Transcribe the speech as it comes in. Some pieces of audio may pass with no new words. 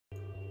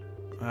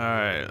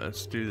Alright,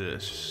 let's do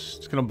this.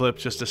 It's gonna blip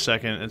just a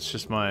second. It's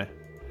just my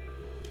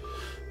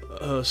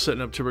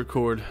setting up to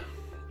record.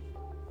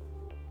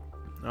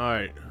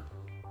 Alright.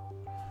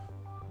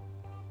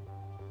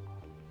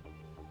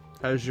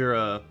 How's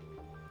your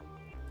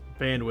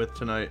bandwidth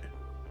tonight?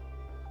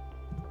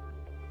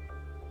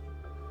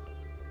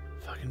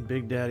 Fucking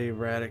Big Daddy,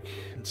 Erratic,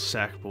 and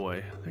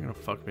Sackboy. They're gonna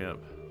fuck me up.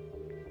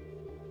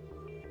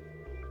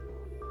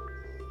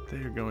 They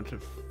are going to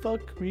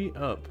fuck me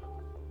up.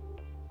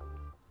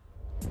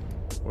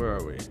 Where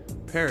are we?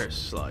 Paris,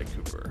 Sly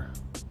Cooper.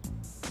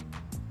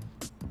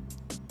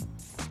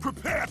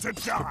 Prepare to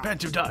die! Prepare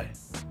to die!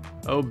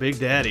 Oh, Big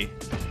Daddy.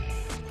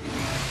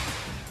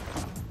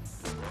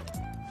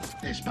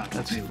 That's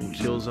from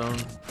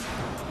Killzone.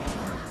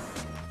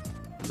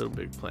 Little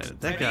Big Planet.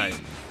 That guy.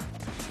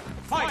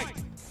 Fight!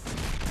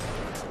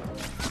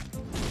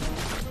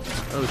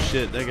 Oh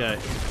shit, that guy.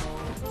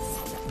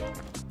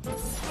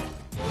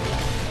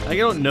 I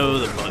don't know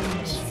the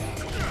buttons.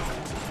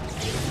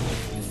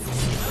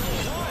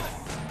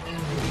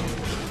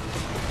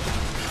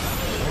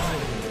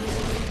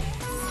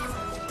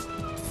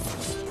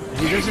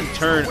 He doesn't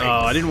turn.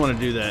 Oh, I didn't want to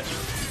do that.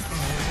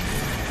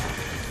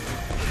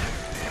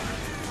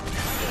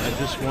 I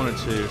just wanted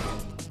to.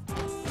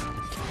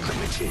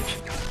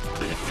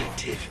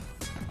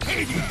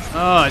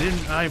 Oh, I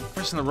didn't. I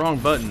pressed the wrong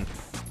button.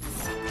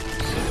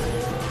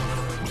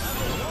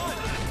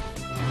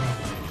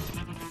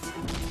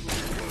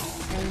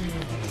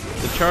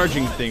 The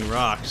charging thing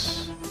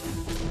rocks.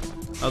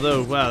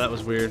 Although, wow, that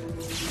was weird.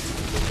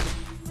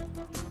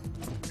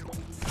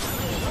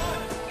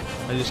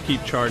 I just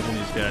keep charging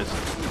these guys.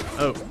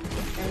 Oh.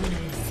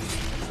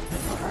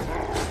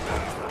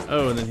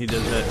 Oh, and then he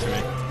does that to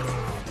me.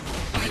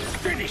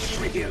 Finish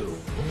with you.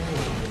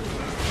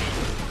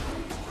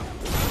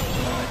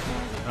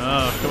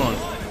 Oh, come on.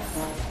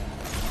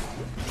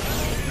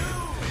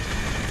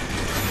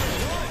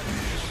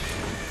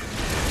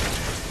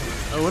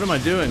 Oh, what am I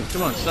doing?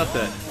 Come on, stop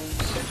that.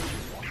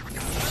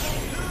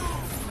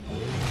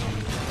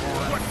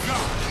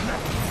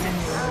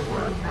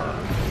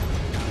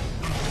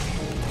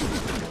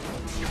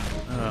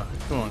 Oh,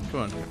 come on, come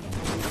on.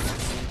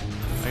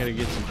 I gotta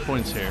get some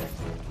points here.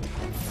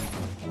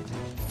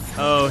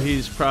 Oh,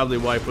 he's probably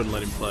wife wouldn't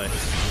let him play.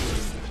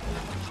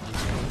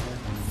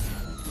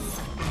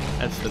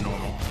 That's the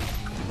normal.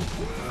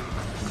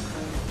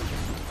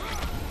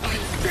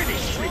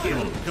 Finish with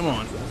you. Come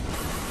on.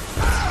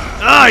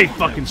 Ah, he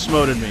fucking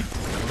smoted me.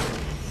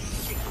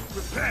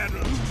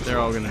 They're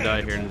all gonna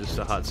die here in just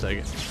a hot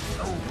second.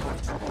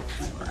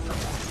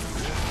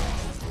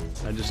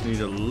 I just need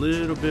a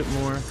little bit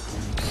more.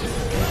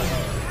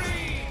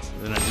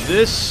 Then I do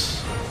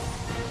this.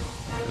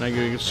 And I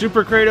go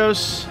Super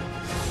Kratos.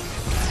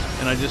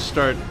 And I just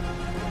start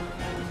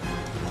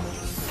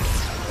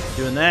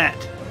doing that.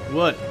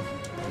 What?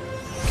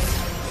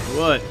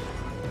 What?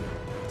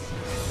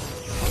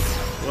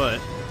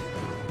 What?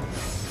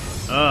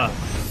 Ah.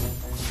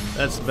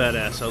 That's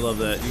badass. I love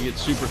that. You get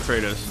Super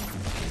Kratos.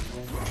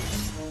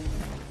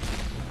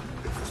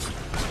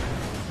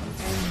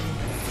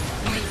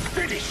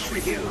 Finish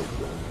with you.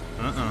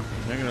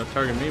 You're gonna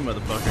target me,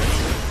 motherfucker.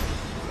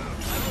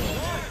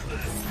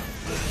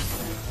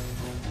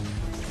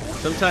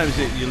 Sometimes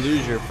you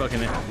lose your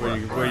fucking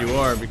where you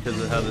are because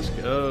of how this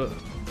goes.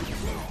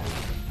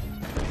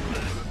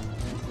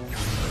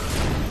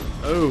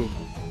 Oh.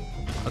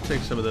 I'll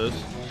take some of those.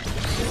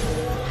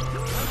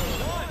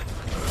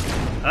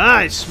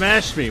 Ah, he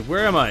smashed me.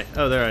 Where am I?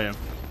 Oh, there I am.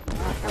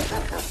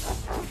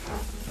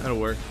 That'll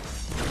work.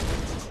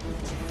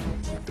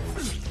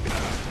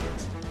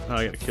 Oh,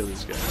 I gotta kill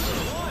these guys.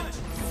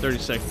 30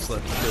 seconds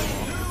left to kill them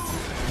all.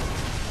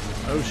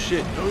 Oh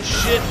shit, oh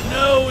shit,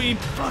 no, he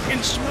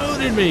fucking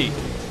smoted me!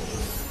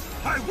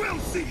 I will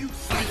see you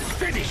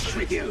finish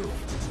with you.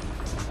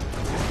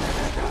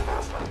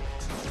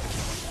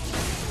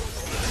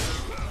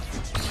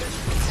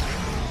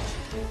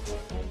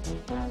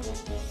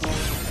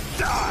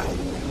 Die.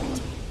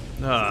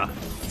 Ah.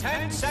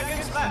 10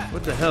 seconds left.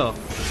 What the hell?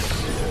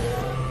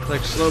 It's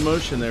like slow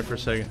motion there for a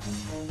second.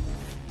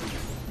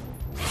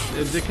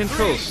 The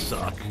controls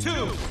suck.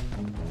 2.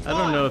 I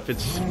don't know if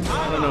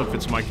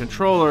it's my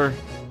controller.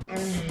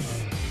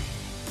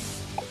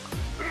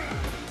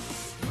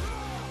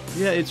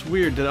 Yeah, it's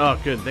weird that. Oh,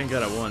 good. Thank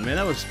God I won. Man,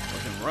 that was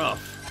fucking rough.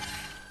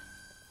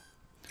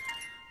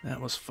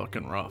 That was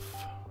fucking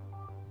rough.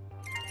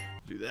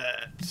 Do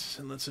that,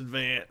 and let's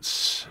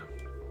advance.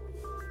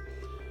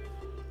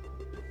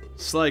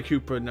 Sly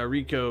Cooper,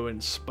 Nariko,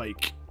 and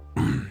Spike.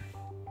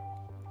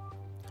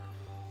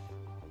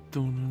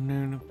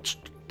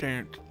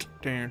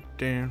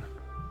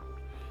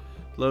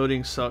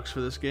 Loading sucks for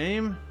this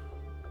game.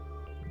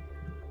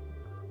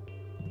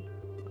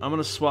 I'm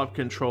gonna swap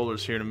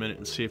controllers here in a minute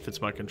and see if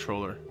it's my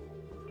controller.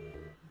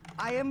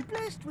 I am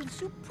blessed with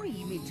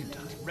supreme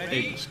intellect.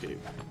 Ape escape.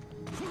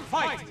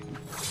 Fight.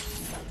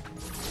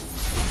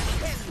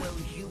 Hello,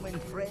 human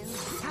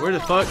friends. Where the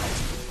fuck?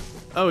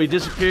 Oh, he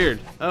disappeared.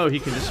 Oh, he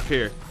can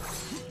disappear.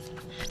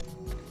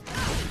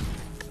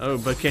 Oh,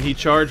 but can he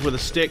charge with a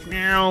stick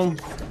now?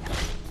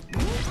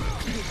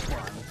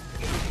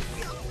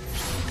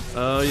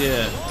 Oh,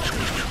 yeah.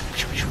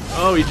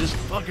 Oh, he just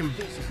fucking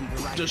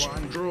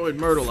destroyed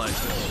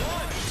Myrtleized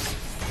us.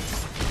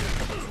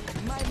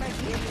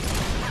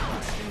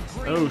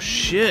 Oh,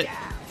 shit.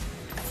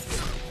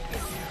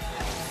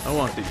 I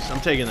want these.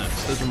 I'm taking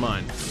those. Those are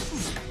mine.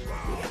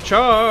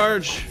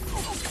 Charge!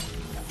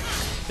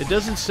 It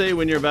doesn't say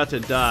when you're about to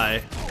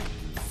die.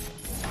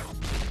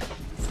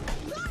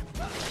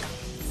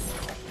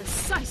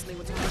 Precisely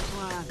what I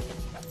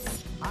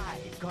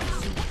require.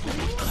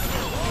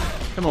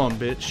 Come on,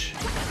 bitch.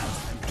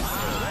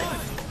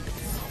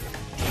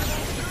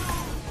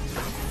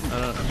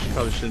 I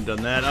probably shouldn't have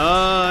done that.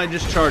 I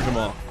just charge them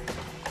all.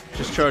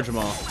 Just charge them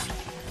all.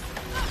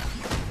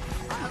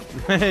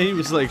 He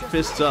was like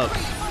fists up.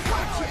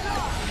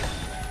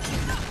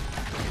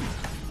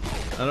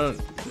 I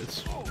don't.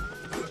 It's.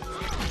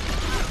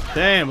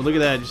 Damn! Look at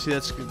that. You see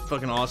that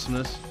fucking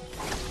awesomeness?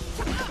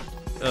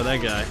 Oh,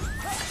 that guy.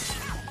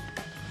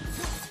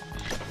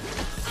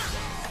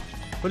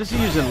 What is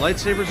he using?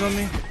 Lightsabers on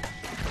me?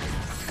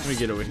 Let me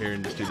get over here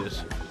and just do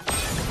this.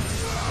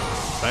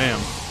 Bam.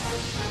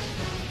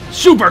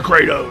 Super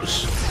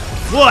Kratos!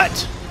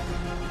 What?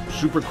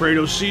 Super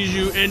Kratos sees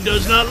you and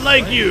does not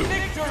like you!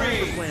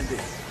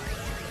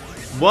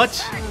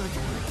 What?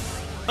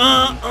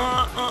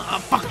 I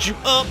fucked you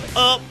up.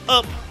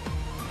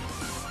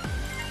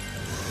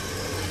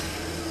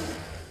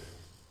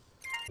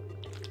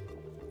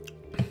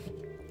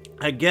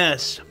 I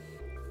guess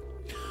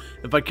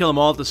if I kill them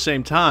all at the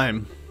same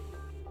time,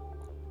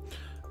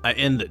 I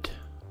end it.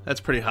 That's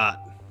pretty hot.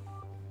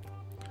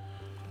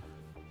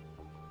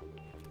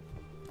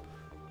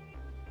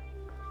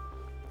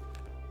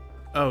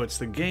 Oh, it's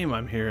the game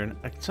I'm hearing.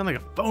 It sounded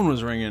like a phone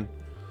was ringing.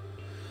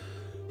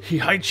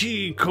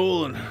 Hi-chi,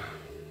 colon.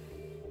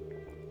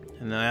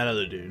 And that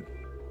other dude.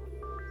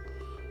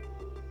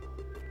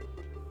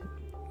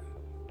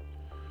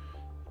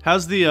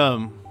 How's the,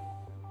 how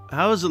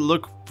does it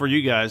look for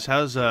you guys?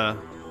 How's the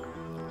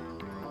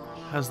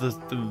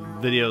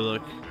video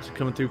look? Is it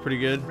coming through pretty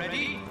good?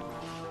 Ready?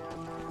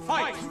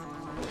 Fight!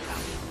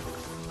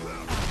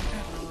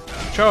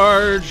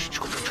 Charge!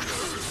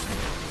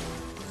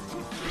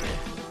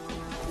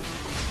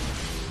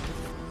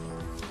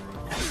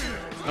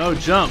 Oh,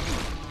 jump.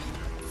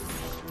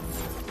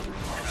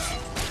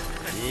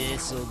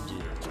 This'll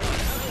do.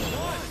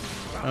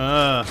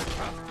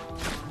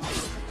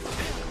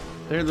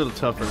 They're a little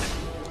tougher.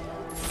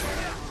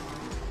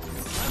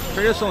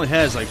 Kratos only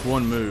has like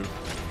one move.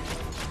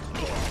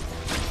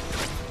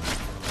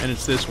 And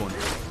it's this one.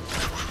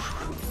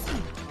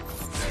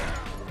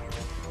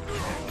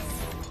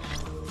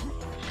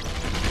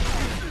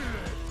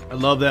 I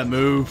love that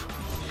move.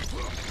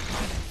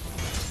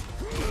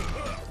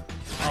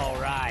 All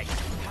right.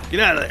 Get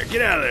out of there!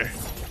 Get out of there!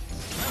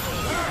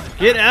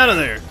 Get out of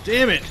there!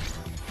 Damn it!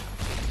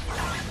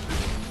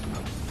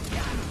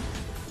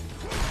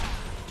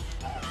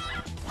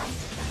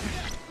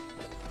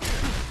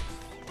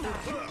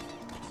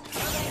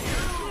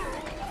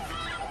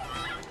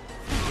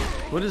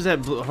 What is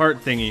that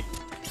heart thingy?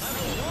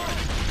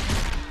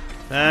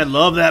 I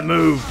love that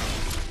move.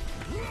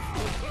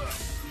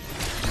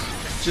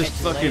 Just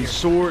fucking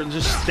sword,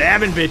 just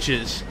stabbing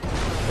bitches.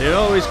 They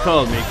always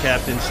called me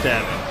Captain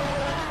Stabbing.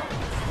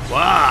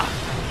 Wow.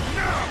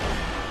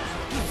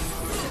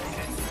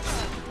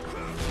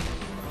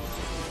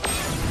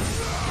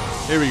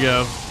 Here we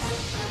go.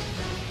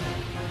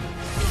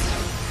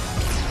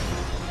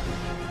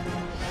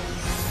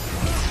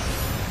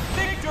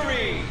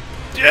 Victory!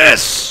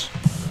 Yes!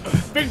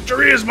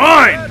 Victory is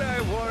mine!